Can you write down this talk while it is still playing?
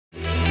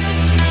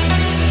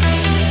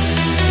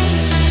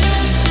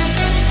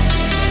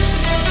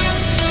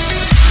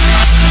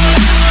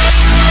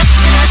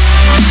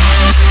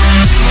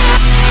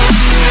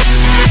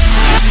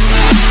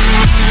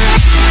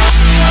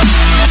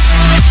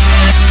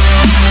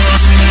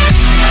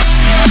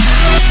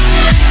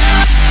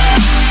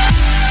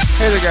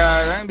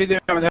gonna be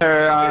doing with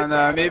her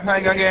on me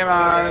playing a game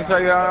on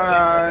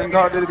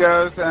Call of Duty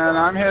Ghosts, and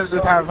I'm here to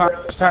just have fun,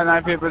 just trying to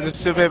 9 people,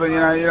 just 2 people,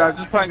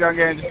 just playing a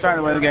game, just trying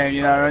to win the game,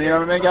 you know what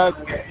I mean, guys?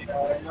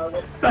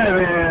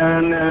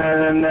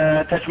 And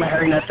touch my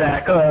hair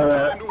nutsack.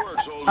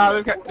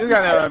 This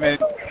guy know what I mean.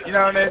 You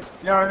know what I mean?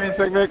 You know what I mean,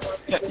 Sick Vic?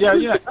 Yeah,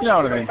 you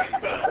know what I mean.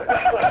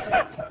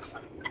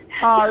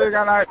 This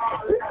guy like.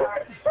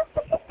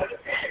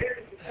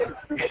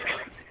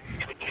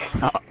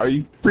 Are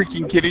you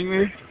freaking kidding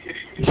me?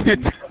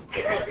 I'm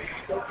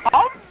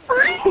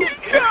freaking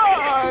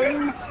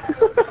done!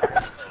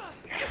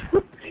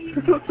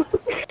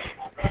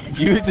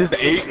 You just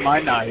ate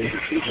my knife.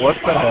 What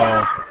the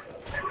hell?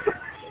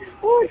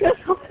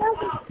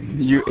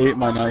 You ate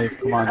my knife.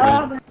 Come on,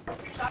 man.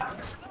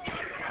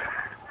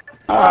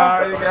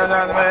 You got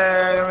on the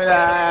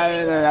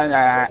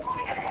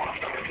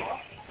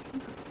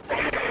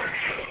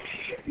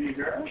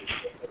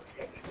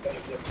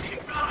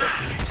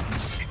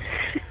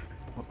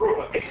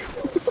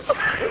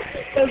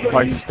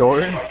My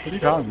story? What are you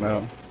talking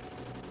about?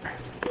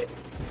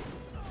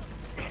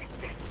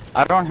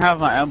 I don't have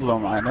my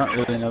emblem. I don't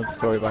really know the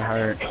story by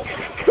heart.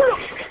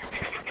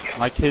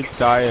 My kids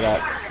died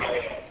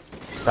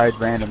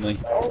randomly.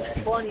 Oh,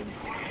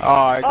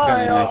 it's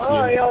gonna nice you.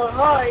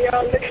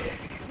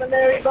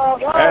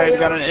 Hey, you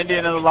got an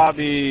Indian in the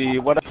lobby.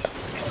 What up?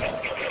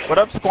 What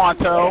up,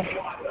 Squanto?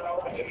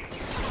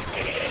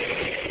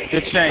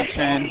 Get shanked,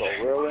 Shane.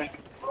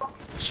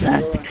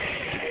 Shanked.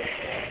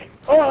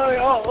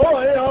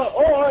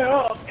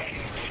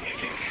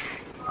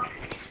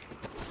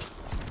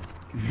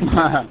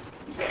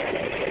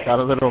 Got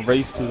a little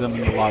racism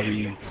in the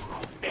lobby.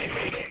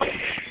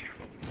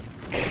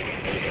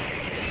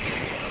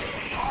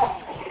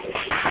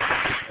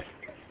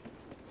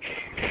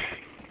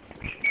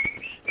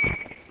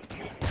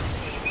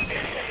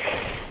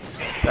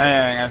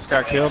 Dang, I just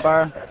got killed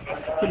by her.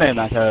 Who named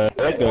that her?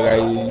 That good guy.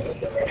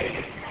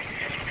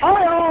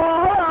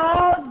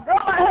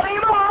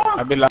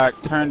 I'd be like,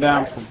 turn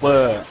down for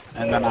what?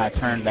 And then I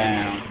turn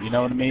down. You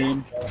know what I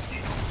mean?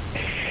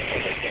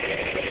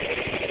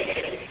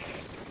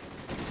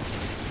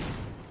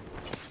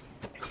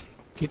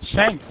 Get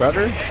shanked,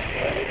 brother.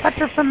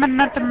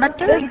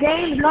 This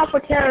game's not for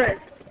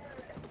terrorists.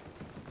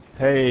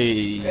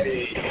 Hey,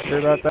 sure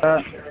about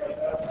that?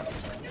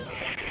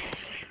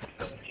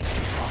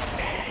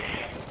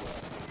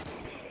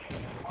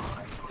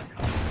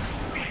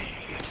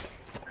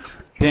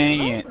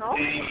 Dang it. I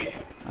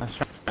was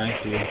trying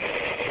to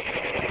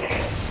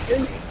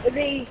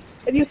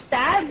If you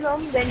stab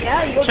them, then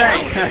yeah, you go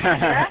down.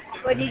 Yeah?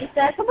 But did you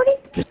stab somebody?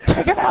 just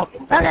take it out.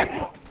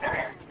 Okay.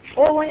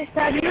 Or when you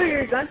stab you,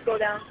 your guns go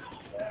down.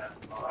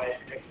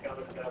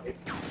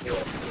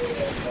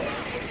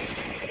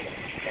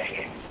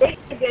 They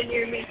get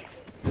near me.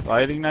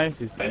 Sliding knife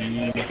is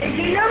easy.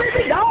 You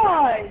never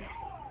died.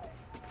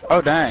 Oh,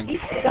 dang. He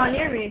got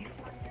near me.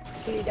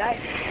 He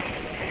died.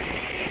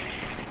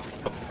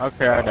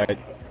 Okay, I died.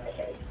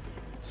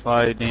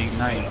 Sliding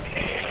knife.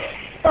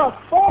 The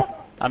fuck?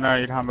 I know what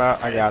you're talking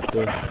about. I got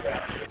this.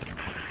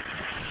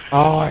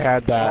 Oh, I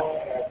had that.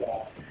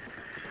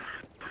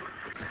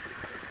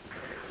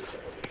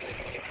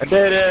 I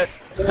did it!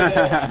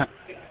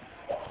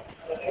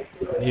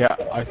 Yeah,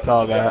 I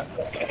saw that.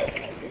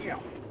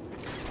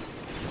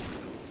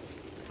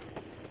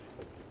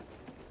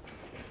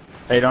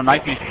 Hey, don't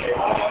knife me.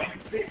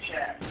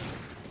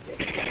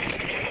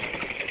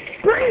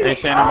 Hey,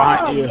 Shane, I'm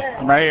behind you.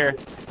 I'm right here.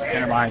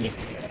 Shane, I'm behind you.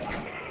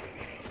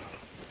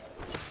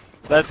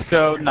 Let's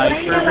go,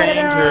 Nicer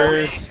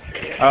Rangers.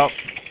 Oh.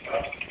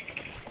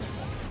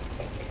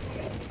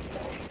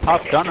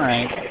 Top gun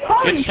rank.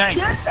 Get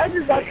shanked. I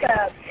just got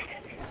stabbed.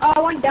 Oh, I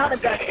went down a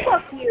gun.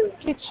 Fuck you.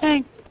 Get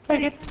shanked.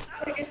 Take it.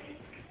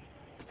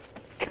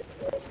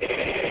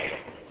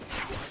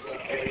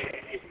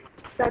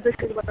 That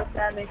bitch is about to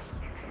stab me.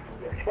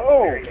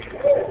 Oh!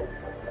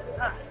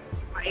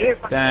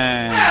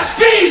 Dang.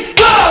 Speed,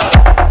 go!